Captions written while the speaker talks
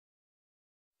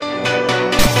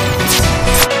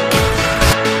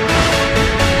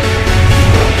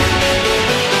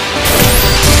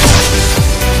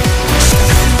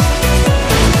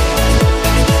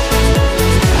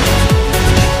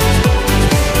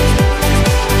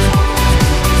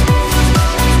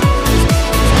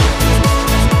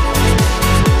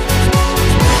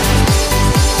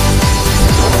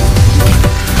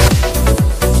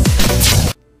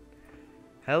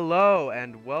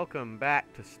welcome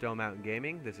back to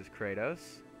StoneMountainGaming. This is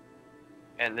Kratose.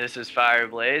 And this is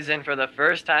fireablaze, and for the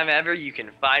first time ever, you can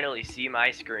finally see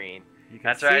my screen.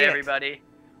 That's right, everybody.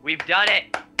 We've done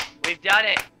it! We've done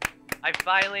it! I'm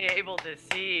finally able to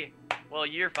see... Well,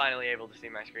 you're finally able to see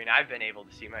my screen. I've been able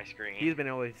to see my screen. He's been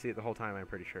able to see it the whole time, I'm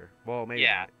pretty sure. Well, maybe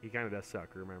not. He kind of does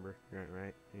suck, remember?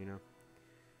 Right? You know?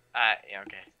 Yeah,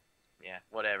 okay. Yeah,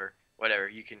 whatever. Whatever.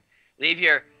 You can leave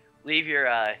your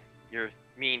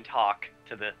mean talk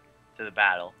to the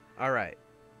battle. Alright.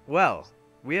 Well,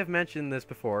 we have mentioned this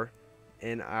before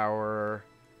in our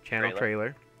channel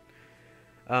trailer.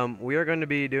 We are going to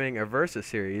be doing a versus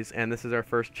series, and this is our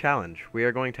first challenge. We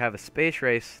are going to have a space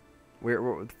race.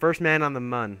 We're first man on the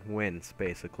Mun wins,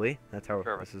 basically. That's how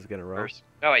this is going to roll.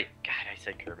 Oh wait, God, I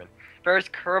said Kerbal.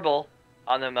 First Kerbal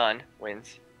on the Mun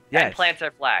wins. Yes. And plants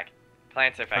their flag.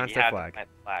 Plants their flag. You have to plant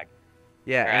the flag.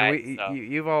 Yeah, right, and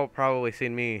you've all probably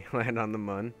seen me land on the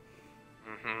Mun.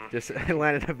 Just I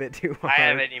landed a bit too hard. I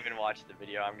haven't even watched the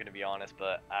video, I'm gonna be honest,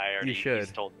 but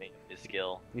he's told me his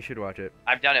skill. You should watch it.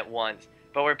 I've done it once,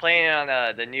 but we're playing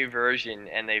on the new version,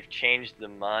 and they've changed the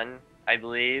Mun, I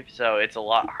believe, so it's a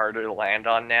lot harder to land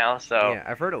on now. So yeah,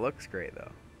 I've heard it looks great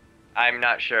though. I'm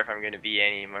not sure if I'm gonna be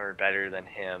any more better than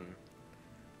him.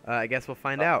 I guess we'll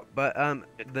find out. But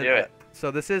so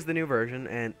this is the new version,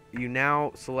 and you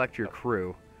now select your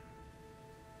crew,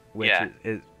 which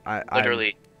is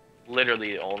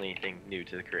literally the only thing new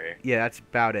to the career. Yeah, that's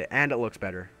about it, and it looks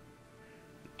better.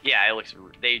 Yeah, it looks.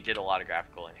 They did a lot of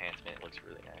graphical enhancement. It looks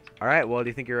really nice. All right. Well, do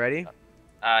you think you're ready?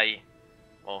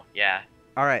 Well, yeah.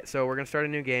 All right. So we're gonna start a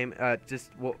new game.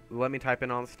 Let me type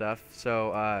in all the stuff.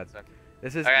 So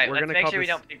this is. All right. Let's make sure we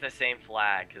don't pick the same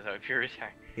flag, because if you're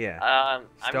yeah.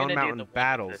 Stone Mountain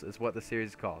Battles is what the series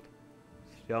is called.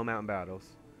 Stone Mountain Battles.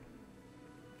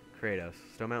 Kratose.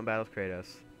 Stone Mountain Battles.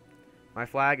 Kratose. My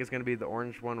flag is going to be the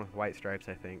orange one with white stripes,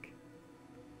 I think.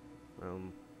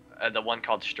 The one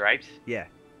called Stripes? Yeah.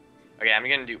 Okay, I'm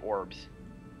going to do Orbs.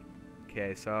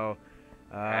 Okay, so...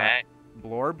 Alright.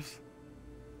 Blorbs?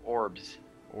 Orbs.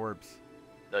 Orbs.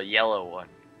 The yellow one.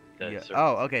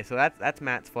 Oh, okay, so that's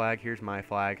Matt's flag. Here's my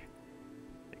flag.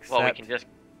 Well, we can just...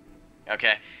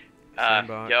 Okay.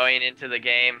 Going into the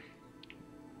game.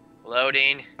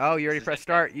 Loading. Oh, you already pressed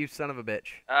start, you son of a bitch.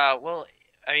 Well...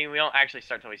 I mean, we don't actually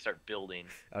start till we start building.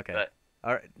 Okay. But,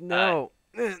 all right. No.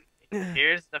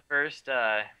 Here's the first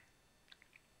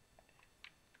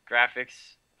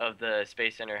graphics of the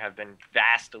Space Center have been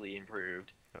vastly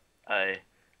improved.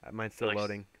 Mine's still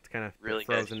loading. It's kind of really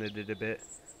frozen it a bit.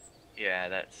 Yeah,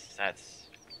 that's.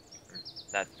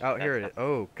 Oh, here it is.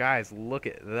 Oh, guys, look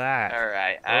at that. All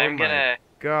right,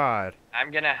 God.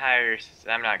 I'm not gonna hire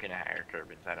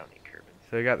Kerbins. I don't need Kerbins.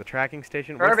 So you got the tracking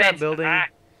station. Kerbins! What's that building?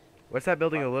 What's that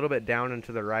building a little bit down and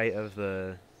to the right of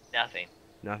the... Nothing.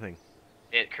 Nothing.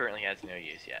 It currently has no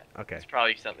use yet. Okay. It's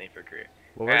probably something for career.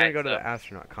 Well, we're going to go to the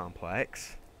astronaut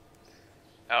complex.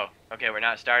 Oh, okay, we're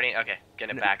not starting? Okay,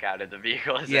 gonna back out of the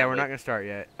vehicle assembly. Yeah, we're not going to start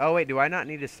yet. Oh, wait, do I not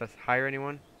need to hire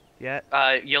anyone yet?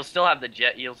 You'll still have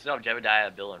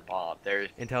Jebediah, Bill, and Bob.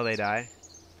 Until they die?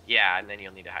 Yeah, and then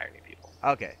you'll need to hire new people.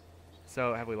 Okay.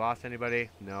 So, have we lost anybody?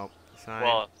 Nope. Sign.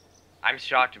 Well, I'm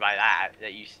shocked by that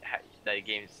the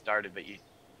game started, but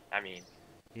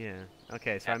yeah.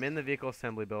 Okay, so I'm in the vehicle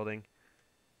assembly building.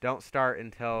 Don't start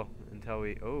until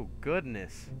we... Oh,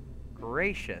 goodness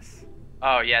gracious.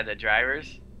 Oh, yeah, the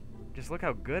drivers? Just look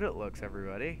how good it looks,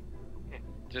 everybody.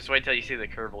 Just wait till you see the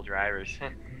Kerbal drivers.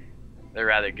 They're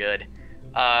rather good.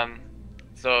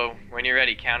 So, when you're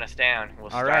ready, count us down. We'll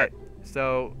start. Alright,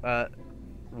 so,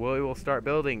 we will start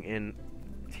building in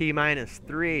T-minus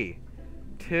 3,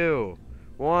 2,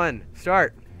 1,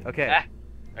 start. Okay.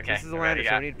 Okay. This is a lander,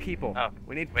 so we need people. Oh,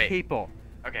 we need people.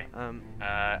 Okay.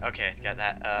 Okay, got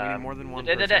that. We need more than one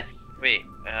person. Wait.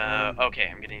 Okay,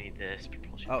 I'm gonna need this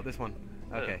propulsion. Oh, this one.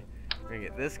 Okay. We're gonna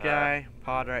get this guy.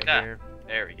 Pod right here.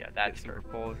 There we go. That's some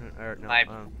propulsion. Or no.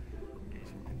 Some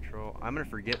control. I'm gonna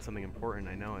forget something important.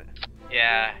 I know it.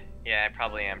 Yeah. Yeah, I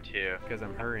probably am too. Because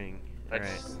I'm hurrying.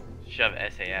 Let's shove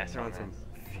SAS on some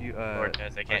Lord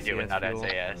knows I can't do it without fuel.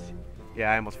 SAS.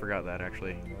 Yeah, I almost forgot that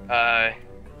actually.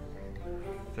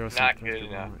 Not good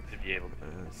enough to be able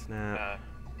to snap.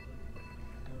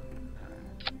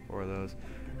 4 of those.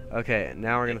 Okay,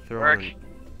 now we're gonna throw on.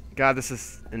 God, this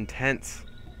is intense.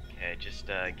 Okay, just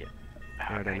get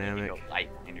aerodynamic. Light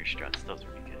lander struts, those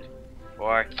would be good.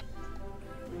 4.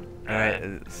 Alright,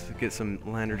 let's get some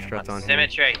lander struts on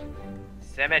Symmetry.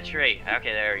 Symmetry.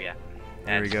 Okay, there we go.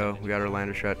 There we go. We got our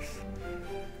lander struts.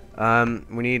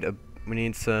 We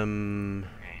need some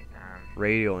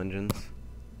radial engines.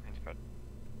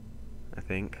 I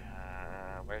think.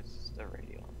 Where's the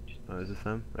radial engine? Oh, is this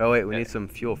them? Oh wait, we need some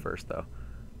fuel first though.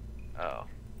 Oh.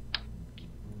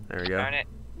 There we go. Darn it.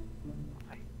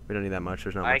 We don't need that much.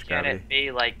 There's not Why much gravity. can't it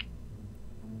be like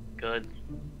good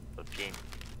looking?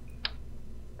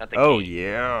 Not the Oh game.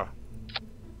 yeah.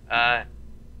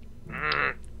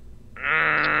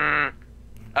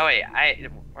 Oh wait,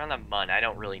 we're on the Mun. I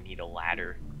don't really need a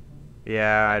ladder.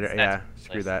 Yeah, That's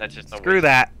screw that. That's just a Screw waste.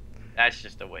 that. That's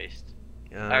just a waste.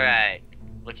 All right,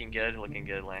 looking good,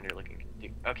 lander looking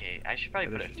good. Okay, I should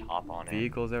probably put a top on it.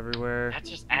 Vehicles everywhere. That's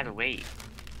just add weight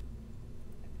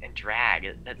and drag.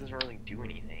 That doesn't really do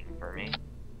anything for me.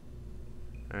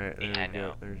 All right, there we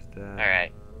go. There's that. All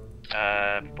right,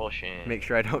 propulsion. Make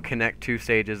sure I don't connect 2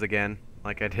 stages again,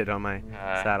 like I did on my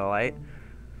satellite.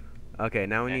 Okay,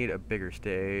 now we need a bigger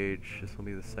stage. This will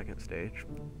be the 2nd stage.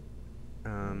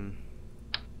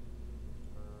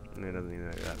 It doesn't need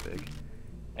that big.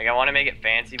 Like, I want to make it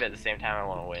fancy, but at the same time, I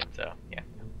want to win, so,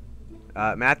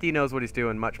 yeah. Matthew knows what he's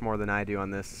doing much more than I do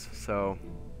on this, so...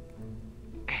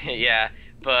 Yeah,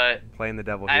 but... Playing the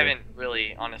devil here. I haven't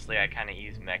really, honestly, I kind of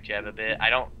use MechJeb a bit. I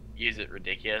don't use it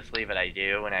ridiculously, but I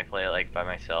do when I play it, like, by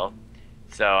myself.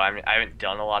 So, I haven't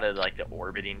done a lot of, like, the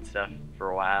orbiting stuff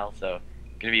for a while, so... I'm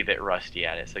going to be a bit rusty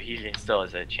at it, so he still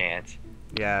has a chance.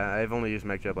 Yeah, I've only used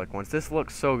MechJeb like once. This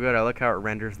looks so good. I look how it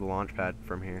renders the launch pad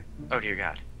from here. Oh dear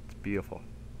God. It's beautiful.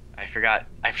 I forgot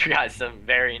some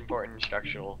very important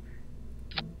structural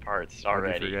parts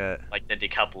already. Forget? Like the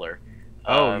decoupler.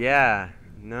 Oh yeah.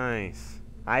 Nice.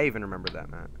 I even remember that,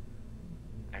 Matt.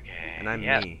 Okay. And I'm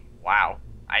me. Wow.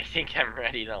 I think I'm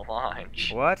ready to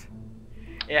launch. What?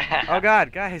 Yeah. Oh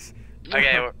God, guys.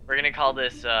 Okay, we're gonna call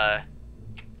this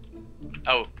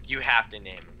oh, you have to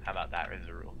name him. How about that as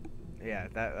a rule? Yeah,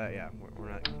 yeah, we're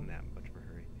not in that much of a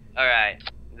hurry. Alright,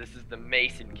 this is the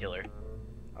Mason Killer.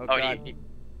 Oh God.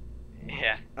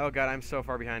 Yeah. Oh God, I'm so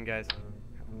far behind, guys.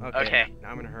 Okay. Now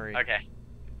I'm gonna hurry. Okay.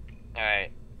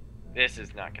 Alright. This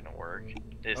is not gonna work.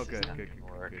 This is good, not good,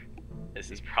 gonna work. good.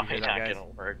 This is probably not gonna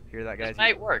work. Hear that, guys? This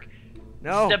might work.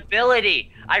 No.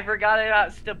 Stability! I forgot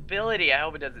about stability. I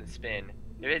hope it doesn't spin.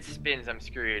 If it spins, I'm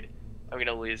screwed. I'm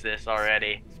gonna lose this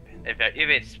already. If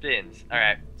it spins, all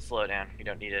right, slow down. We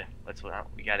don't need to.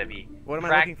 We gotta be. What am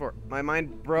I looking for? My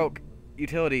mind broke.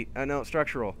 Utility. No,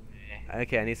 structural.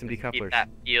 Okay, I need some decouplers. Keep that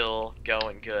fuel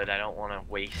going good. I don't want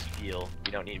to waste fuel.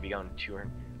 You don't need to be going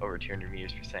over 200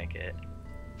 meters per second.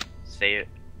 Save it.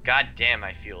 God damn,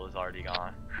 my fuel is already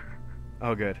gone.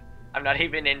 Oh, good. I'm not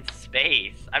even in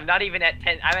space. I'm not even at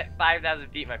 10. I'm at 5,000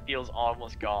 feet. My fuel's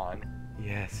almost gone.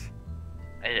 Yes.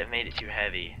 I made it too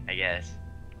heavy, I guess.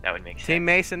 That would make sense. Team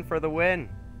Mason for the win.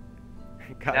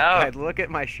 God, No. God, look at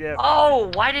my ship.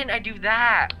 Oh, why didn't I do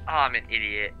that? Oh, I'm an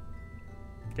idiot.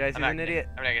 Guys, he's an idiot.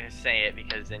 I'm not gonna say it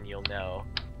because then you'll know.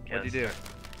 What'd you do?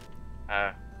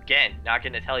 Again, not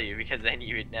gonna tell you because then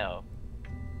you would know.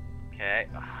 Okay.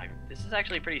 This is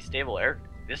actually pretty stable air.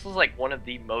 This is like one of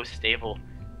the most stable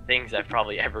things I've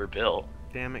probably ever built.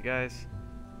 Damn it, guys.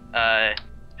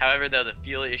 However, though, the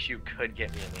fuel issue could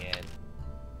get me in the end.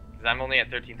 Because I'm only at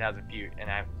 13,000 feet, and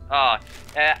I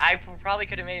probably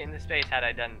could have made it into space had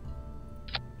I done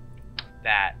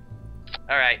that.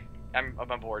 All right, I'm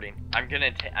aborting. I'm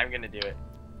gonna do it.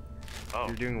 Oh.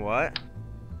 You're doing what?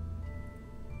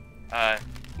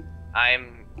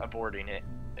 I'm aborting it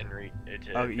and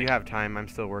Oh, you have time. I'm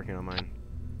still working on mine.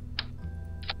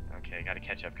 Okay, gotta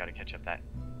catch up. That.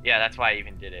 Yeah, that's why I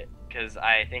even did it. Because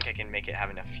I think I can make it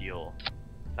have enough fuel.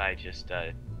 If I just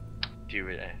do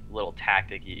a little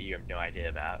tactic you have no idea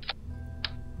about.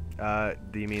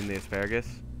 Do you mean the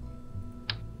asparagus?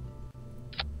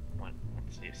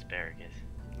 What's the asparagus?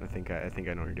 I think I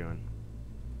know what you're doing.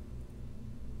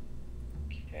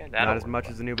 Okay, not as much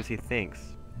as the noob as he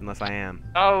thinks, unless I am.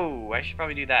 Oh, I should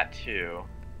probably do that too.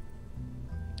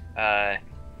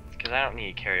 Because I don't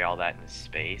need to carry all that in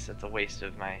space. That's a waste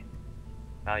of my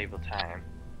valuable time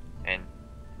and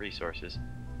resources.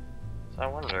 So I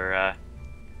wonder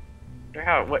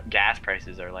what gas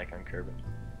prices are like on Kerbal.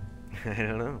 I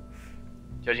don't know.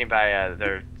 Judging by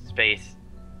their space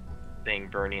thing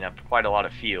burning up quite a lot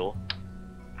of fuel,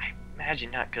 I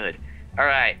imagine not good.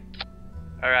 Alright,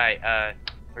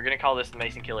 we're gonna call this the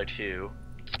Mason Killer 2.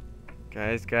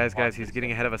 Guys, he's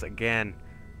getting ahead of us again.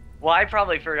 Well, I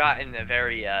probably forgotten a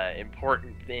very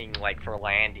important thing, like for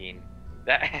landing.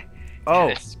 That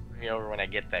oh. Screw me over when I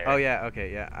get there. Oh yeah,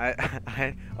 okay, yeah.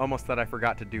 I almost thought I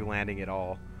forgot to do landing at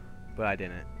all, but I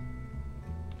didn't.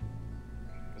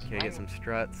 Okay, get some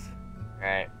struts.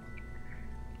 Alright.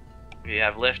 We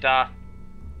have liftoff.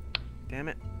 Damn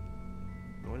it.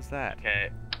 What is that?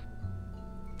 Okay.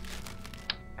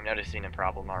 I'm noticing a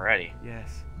problem already.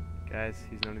 Yes. Guys,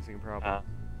 he's noticing a problem.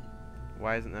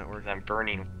 Why isn't that working? I'm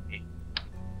burning.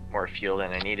 more fuel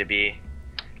than I need to be.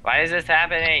 Why is this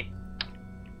happening?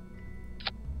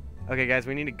 Okay, guys,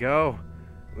 we need to go.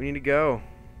 We need to go.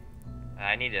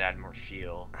 I need to add more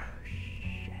fuel. Oh,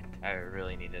 shit. I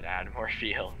really need to add more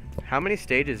fuel. How many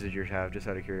stages did yours have, just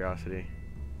out of curiosity?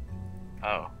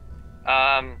 Oh.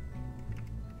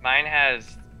 Mine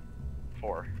has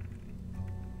 4.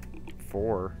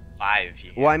 4? 5.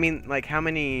 Well, I mean, like, how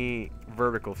many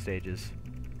vertical stages?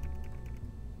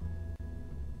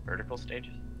 Vertical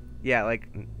stages? Yeah, like,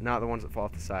 not the ones that fall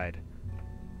off the side.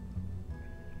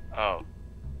 Oh.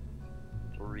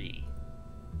 3.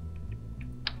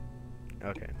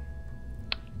 Okay.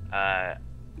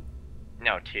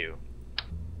 No, 2.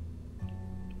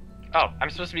 Oh, I'm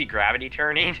supposed to be gravity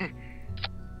turning.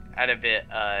 At a bit.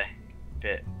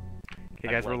 Okay,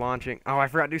 guys, we're launching. Oh, I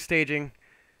forgot to do staging.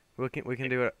 We can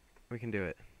do it. We can do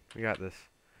it. We got this.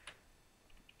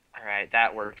 All right,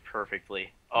 that worked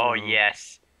perfectly. Oh No.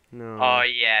 yes. No. Oh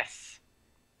yes.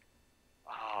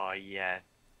 Oh yeah.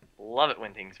 Love it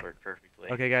when things work perfectly.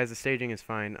 Okay, guys, the staging is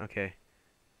fine. Okay.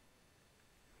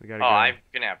 We gotta Oh, go. I'm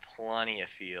gonna have plenty of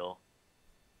fuel.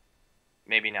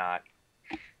 Maybe not.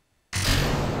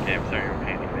 Okay, I'm sorry, I'm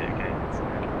panicking a bit. Okay.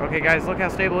 Okay, guys, look how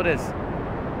stable it is.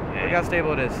 Okay. Look how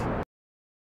stable it is.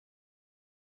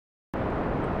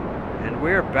 And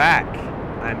we're back.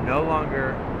 I'm no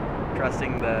longer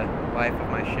trusting the life of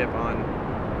my ship on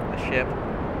the ship.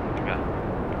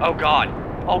 Oh god.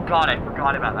 Oh god, I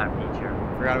forgot about that feature.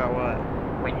 Forgot about what?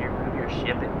 When you move your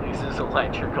ship, it loses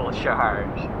electrical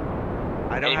charge.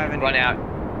 I don't have any. Run out.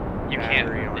 You can't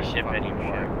battery move the on ship fucking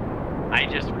anymore. ship. I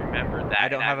just remembered that. I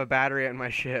don't have a battery on my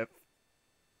ship.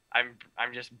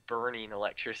 I'm just burning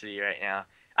electricity right now.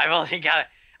 I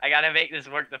gotta make this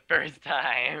work the first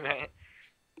time.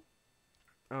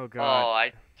 Oh god. Oh,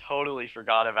 I totally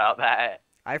forgot about that.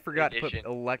 I forgot to addition. put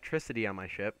electricity on my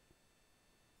ship.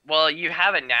 Well, you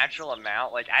have a natural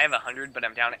amount. Like I have 100, but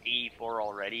I'm down to 84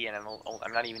 already, and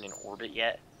I'm not even in orbit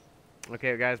yet.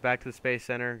 Okay, guys, back to the space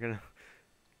center.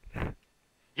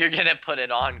 You're gonna put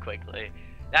it on quickly.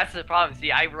 That's the problem.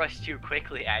 See, I rushed too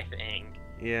quickly, I think.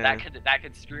 Yeah. That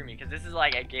could screw me, because this is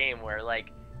like a game where like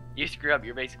you screw up,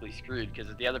 you're basically screwed, because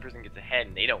if the other person gets ahead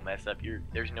and they don't mess up,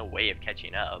 there's no way of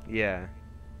catching up. Yeah.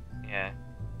 Yeah.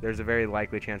 There's a very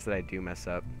likely chance that I do mess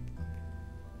up.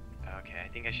 Okay, I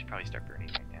think I should probably start burning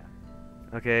right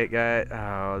now. Okay, guys.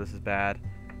 Oh, this is bad.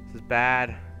 This is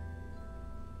bad.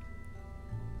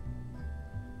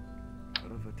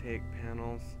 Photovoltaic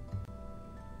panels.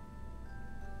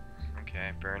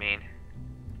 Okay, burning.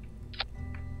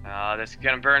 Oh, this is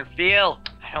gonna burn fuel.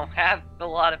 I don't have a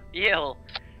lot of fuel.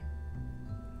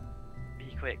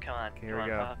 Be quick, come on. Okay, here we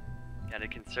go. Bob. Gotta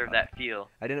conserve that fuel.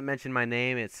 I didn't mention my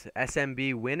name. It's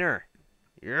SMB Winner.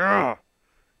 Yeah.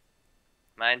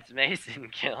 Mine's Mason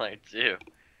Killer too.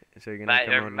 So you're gonna come on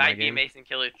There my might be game? Mason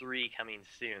Killer 3 coming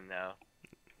soon though.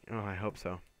 Oh, I hope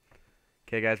so.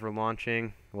 Okay, guys, we're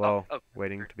launching. Well, oh,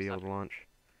 waiting to be able to launch.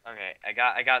 Okay, I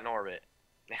got an orbit.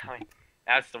 Now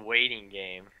it's the waiting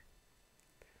game.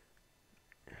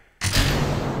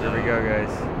 There we go, guys.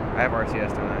 I have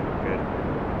RCS, don't I? Good.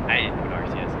 I didn't put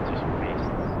RCS, it's just waste.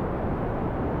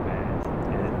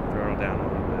 Yeah, throttle down a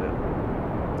little bit.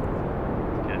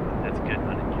 Good. That's a good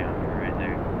unencounter right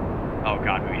there. Oh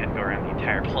god, we had to go around the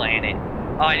entire planet.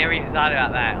 Oh, I never even thought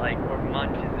about that. Like, we're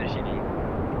month positioning.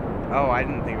 Oh, I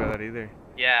didn't think about that either.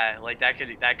 Yeah, like that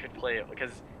could play it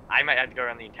because I might have to go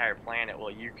around the entire planet. Well,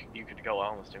 you could go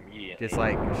almost immediately. Just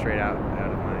like straight out of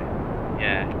my.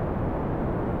 Yeah.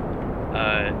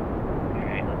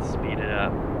 Okay, let's speed it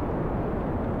up.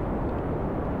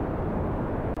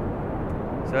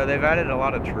 So they've added a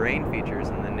lot of terrain features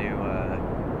in the new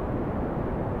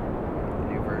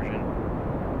version.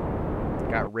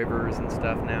 Got rivers and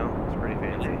stuff now. It's pretty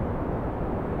fancy.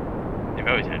 They've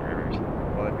always had rivers.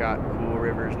 Well, they've got cool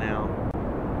rivers now.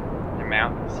 They're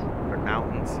mountains. They're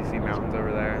mountains. You see mountains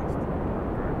over there?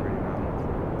 Very pretty mountains.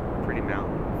 Pretty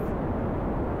mountains.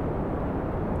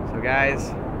 So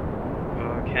guys,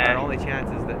 Okay. our only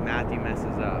chance is that Matthew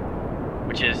messes up.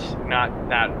 Which is not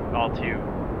that all too.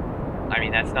 I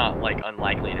mean, that's not like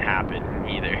unlikely to happen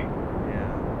either.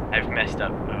 Yeah. I've messed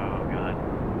up. Oh god.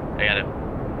 I gotta.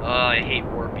 Oh, I hate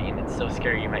warping. It's so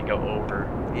scary. You might go over.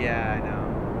 Yeah, I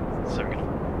know. So I'm gonna.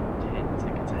 10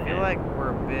 seconds I ahead. feel like we're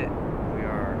a bit. We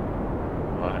are.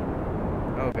 What?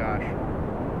 Oh gosh.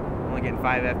 Only getting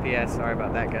 5 FPS. Sorry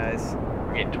about that, guys.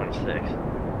 We're getting 26.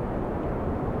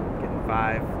 Getting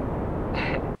 5.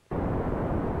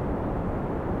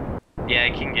 Yeah,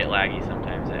 it can get laggy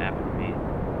sometimes. It happened to me.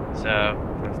 So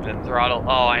the throttle.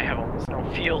 Oh, I have almost no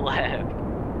fuel left.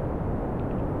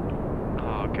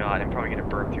 Oh god, I'm probably gonna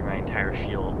burn through my entire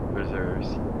fuel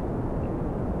reserves.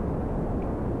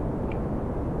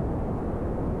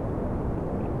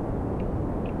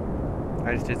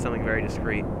 I just did something very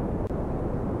discreet.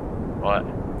 What?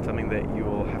 Something that you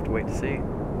will have to wait to see.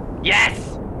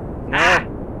 Yes! No! Ah!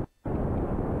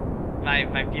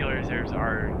 My fuel reserves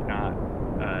are not,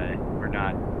 were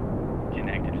not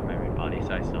connected to my main body,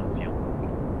 so I still have fuel.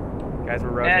 Guys, we're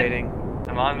rotating. And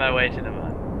I'm on my way to the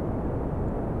moon.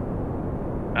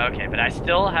 Okay, but I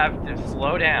still have to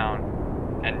slow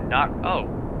down and not. Oh,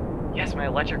 yes, my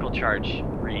electrical charge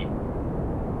free.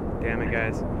 Damn it,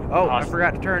 guys. Oh, awesome. I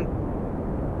forgot to turn.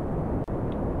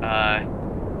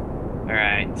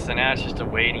 Alright, so now it's just a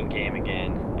waiting game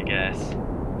again, I guess.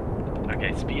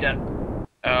 Okay, speed up.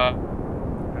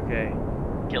 Okay.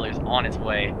 Killer's on its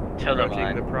way to the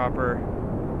Approaching the proper.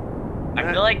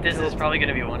 I feel like this is probably going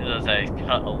to be one of those I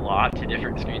cut a lot to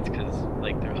different screens because,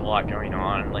 like, there's a lot going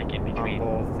on, like, in between.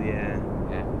 On both, yeah.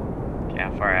 Okay,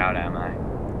 how far out am I?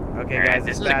 Okay, right, guys,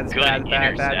 this is bad.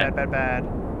 Okay.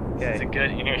 This is a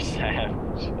good intercept.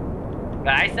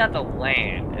 But I just have to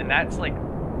land, and that's, like,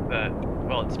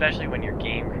 well, especially when your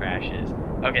game crashes.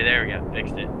 Okay, there we go.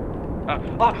 Fixed it.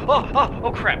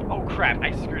 Oh, crap. Oh, crap.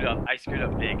 I screwed up. I screwed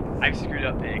up big.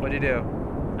 What'd you do?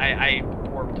 I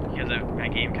warped because my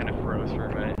game kind of froze for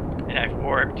a minute, and I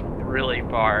warped really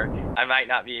far. I might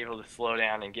not be able to slow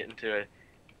down and get into it.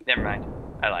 Never mind.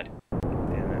 I lied.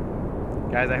 Damn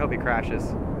it. Guys, I hope he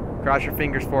crashes. Cross your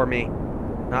fingers for me.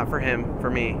 Not for him, for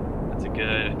me. That's a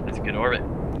good orbit.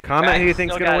 Comment who you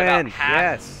think's gonna win.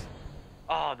 Yes.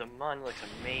 Oh, the mun looks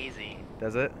amazing.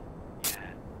 Does it? Yeah.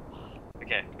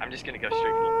 Okay, I'm just gonna go straight to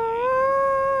the lane.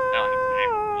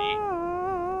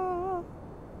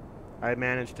 I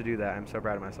managed to do that. I'm so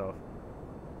proud of myself.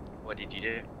 What did you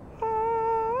do?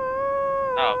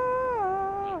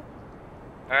 Oh.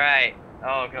 Alright.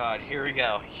 Oh god, here we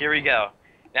go.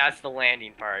 Now it's the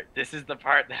landing part. This is the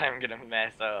part that I'm gonna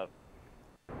mess up.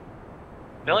 I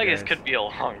feel like this could be a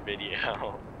long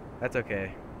video. That's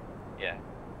okay. Yeah.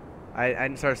 I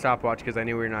didn't start a stopwatch because I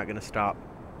knew we were not gonna stop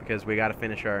because we gotta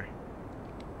finish our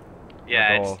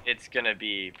goal. It's gonna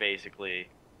be basically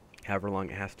however long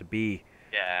it has to be.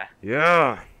 Yeah.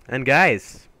 Yeah. And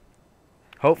guys,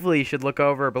 hopefully you should look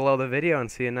over below the video and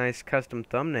see a nice custom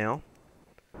thumbnail.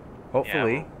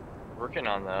 Hopefully. Yeah, we're working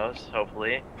on those.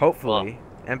 Hopefully. Hopefully.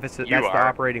 Well, emphasis. That's the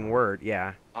operating word.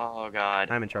 Yeah. Oh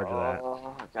god. I'm in charge of that.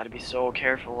 I've got to be so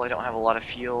careful. I don't have a lot of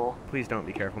fuel. Please don't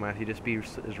be careful, Matthew. Just be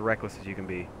as reckless as you can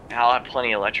be. I'll have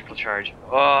plenty of electrical charge.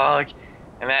 Oh,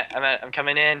 I'm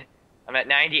coming in. I'm at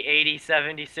 90, 80,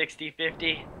 70, 60,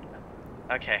 50.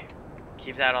 Okay.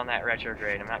 Keep that on that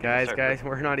retrograde. I'm not guys,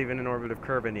 we're not even in orbit of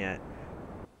Kerbin yet.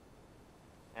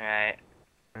 Alright.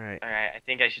 I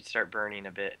think I should start burning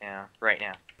a bit now. Right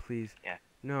now. Please. Yeah.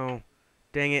 No.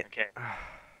 Dang it. Okay.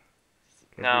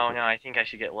 No, I think I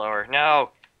should get lower.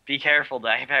 No! Be careful,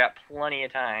 I've got plenty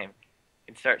of time. I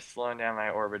can start slowing down my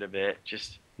orbit a bit.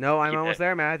 Just. No, I'm almost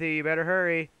there, Matthew. You better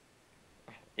hurry.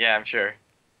 Yeah, I'm sure.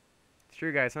 It's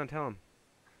true, guys. Huh? Tell them.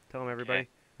 Tell them, everybody. Okay.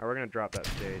 Alright, we're going to drop that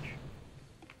stage.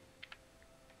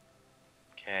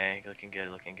 Okay, looking good.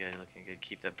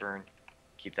 Keep that burn.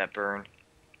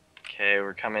 Okay,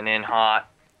 we're coming in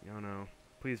hot. No.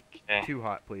 Please, too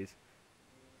hot, please.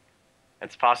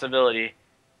 That's a possibility.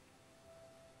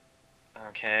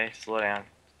 Okay, slow down.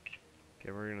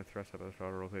 Okay, we're going to thrust up the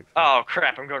throttle real quick. Oh,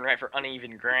 crap, I'm going right for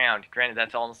uneven ground. Granted,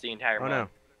 that's almost the entire Oh, no.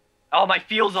 Oh, my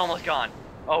fuel's almost gone.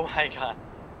 Oh, my God.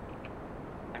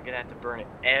 I'm going to have to burn it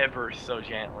ever so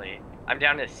gently. I'm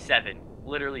down to 7.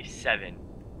 Literally 7.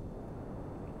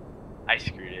 I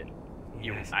screwed it.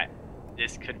 Yes.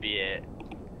 This could be it.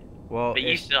 Well, but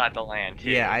you still have to land,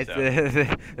 too. Yeah, so.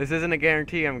 This isn't a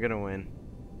guarantee I'm going to win.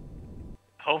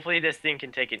 Hopefully this thing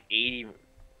can take an 80...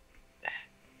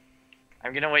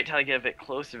 I'm going to wait till I get a bit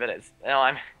closer, but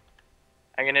I'm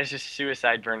going to just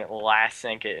suicide burn it, last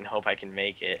sink it, and hope I can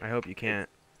make it. I hope you can't.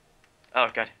 Oh,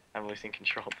 God. I'm losing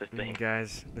control of the thing.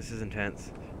 Guys, this is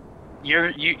intense.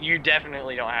 You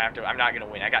definitely don't have to. I'm not going to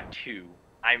win. I got 2.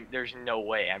 There's no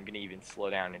way I'm going to even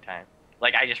slow down in time.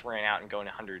 Like, I just ran out and going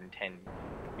 110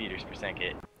 meters per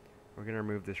second. We're going to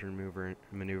remove this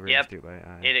maneuver. Yep,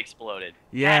 it exploded.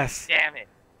 Yes. God damn it.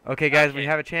 Okay, guys, we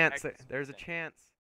have a chance. There's a chance.